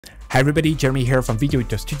Hi everybody, Jeremy here from Video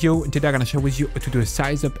Editor Studio, and today I'm going to share with you how to do a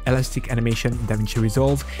size up elastic animation in Davinci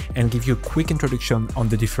Resolve and give you a quick introduction on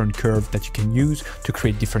the different curves that you can use to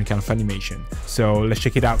create different kind of animation. So let's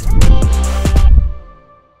check it out.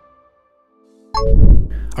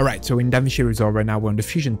 Alright, so in Davinci Resolve right now we're on the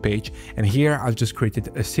Fusion page, and here I've just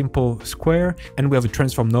created a simple square and we have a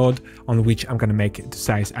transform node on which I'm going to make the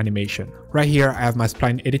size animation. Right here I have my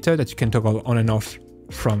spline editor that you can toggle on and off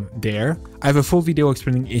from there. I have a full video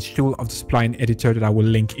explaining each tool of the spline editor that I will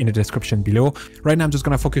link in the description below. Right now I'm just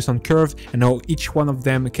going to focus on curve and how each one of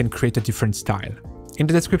them can create a different style. In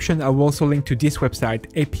the description, I will also link to this website,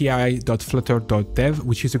 api.flutter.dev,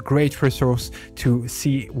 which is a great resource to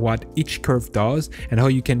see what each curve does and how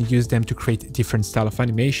you can use them to create different style of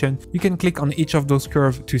animation. You can click on each of those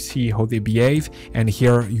curves to see how they behave, and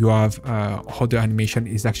here you have how the animation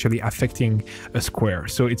is actually affecting a square.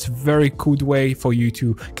 So it's a very good way for you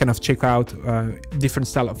to kind of check out different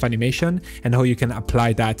style of animation and how you can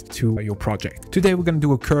apply that to your project. Today we're going to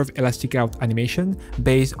do a curve elastic out animation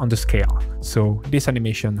based on the scale. So this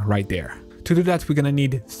animation right there. To do that, we're gonna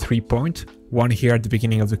need 3 points, one here at the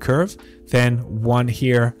beginning of the curve, then one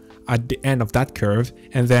here at the end of that curve,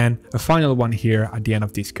 and then a final one here at the end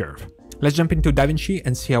of this curve. Let's jump into Davinci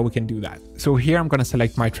and see how we can do that. So here I'm gonna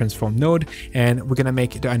select my transform node and we're gonna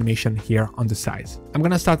make the animation here on the size. I'm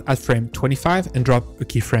gonna start at frame 25 and drop a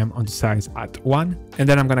keyframe on the size at 1, and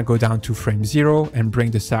then I'm gonna go down to frame 0 and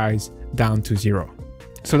bring the size down to 0.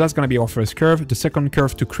 So that's going to be our first curve. The second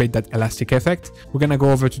curve, to create that elastic effect, we're going to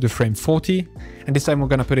go over to the frame 40, and this time we're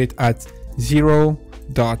going to put it at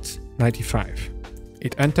 0.95.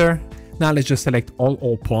 Hit enter. Now let's just select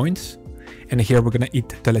all points, and here we're going to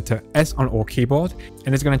hit the letter S on our keyboard,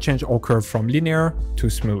 and it's going to change our curve from linear to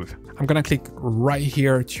smooth. I'm going to click right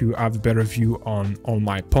here to have a better view on all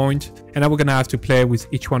my points, and now we're going to have to play with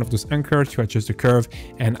each one of those anchors to adjust the curve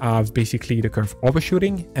and have basically the curve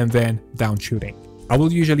overshooting and then downshooting. I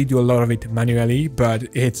will usually do a lot of it manually, but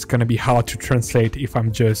it's going to be hard to translate if I'm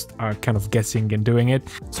just kind of guessing and doing it.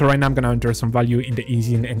 So right now I'm going to enter some value in the ease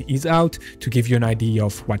in and ease out to give you an idea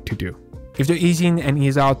of what to do. If the ease in and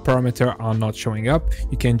ease out parameter are not showing up,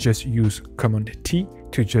 you can just use Command T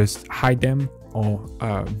to just hide them or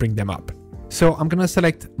bring them up. So I'm going to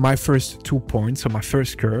select my first 2 points, so my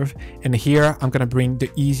first curve, and here I'm going to bring the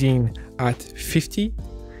ease in at 50,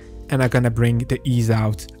 and I'm going to bring the ease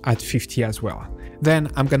out at 50 as well.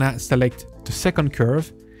 Then I'm gonna select the second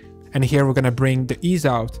curve, and here we're gonna bring the ease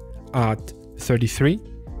out at 33,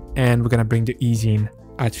 and we're gonna bring the ease in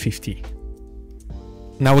at 50.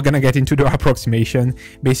 Now we're gonna get into the approximation.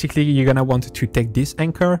 Basically, you're gonna want to take this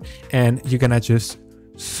anchor and you're gonna just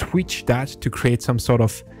switch that to create some sort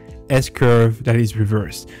of S curve that is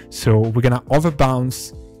reversed. So we're gonna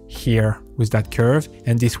overbounce here with that curve,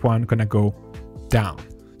 and this one gonna go down.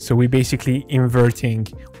 So we're basically inverting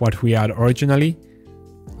what we had originally,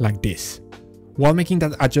 like this. While making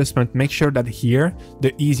that adjustment, make sure that here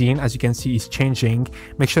the ease in, as you can see, is changing.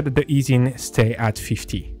 Make sure that the ease in stay at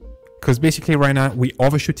 50, because basically right now we're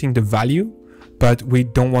overshooting the value, but we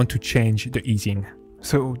don't want to change the ease in.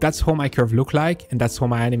 So that's how my curve look like, and that's how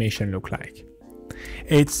my animation look like.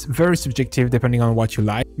 It's very subjective depending on what you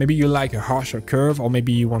like. Maybe you like a harsher curve, or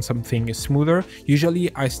maybe you want something smoother.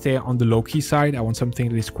 Usually I stay on the low key side. I want something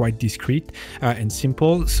that is quite discreet and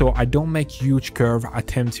simple. So I don't make huge curve. I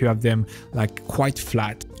tend to have them like quite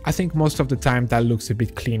flat. I think most of the time that looks a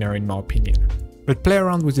bit cleaner in my opinion. But play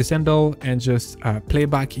around with this handle and just play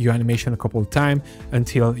back your animation a couple of times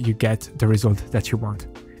until you get the result that you want.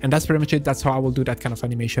 And that's pretty much it. That's how I will do that kind of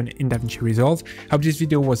animation in Davinci Resolve. Hope this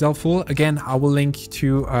video was helpful. Again, I will link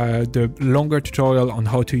to the longer tutorial on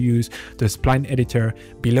how to use the spline editor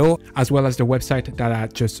below, as well as the website that I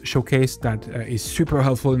just showcased that is super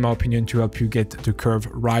helpful in my opinion to help you get the curve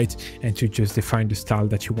right and to just define the style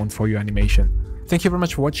that you want for your animation. Thank you very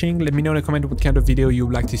much for watching. Let me know in a comment what kind of video you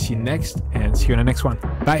would like to see next, and see you in the next one.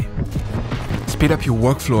 Bye! Speed up your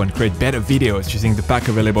workflow and create better videos using the pack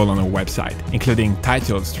available on our website, including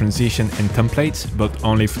titles, transition, and templates, but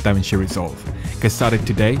only for Davinci Resolve. Get started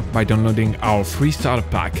today by downloading our free starter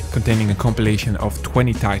pack containing a compilation of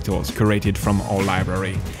 20 titles curated from our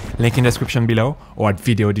library. Link in the description below or at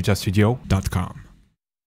videoeditorstudio.com.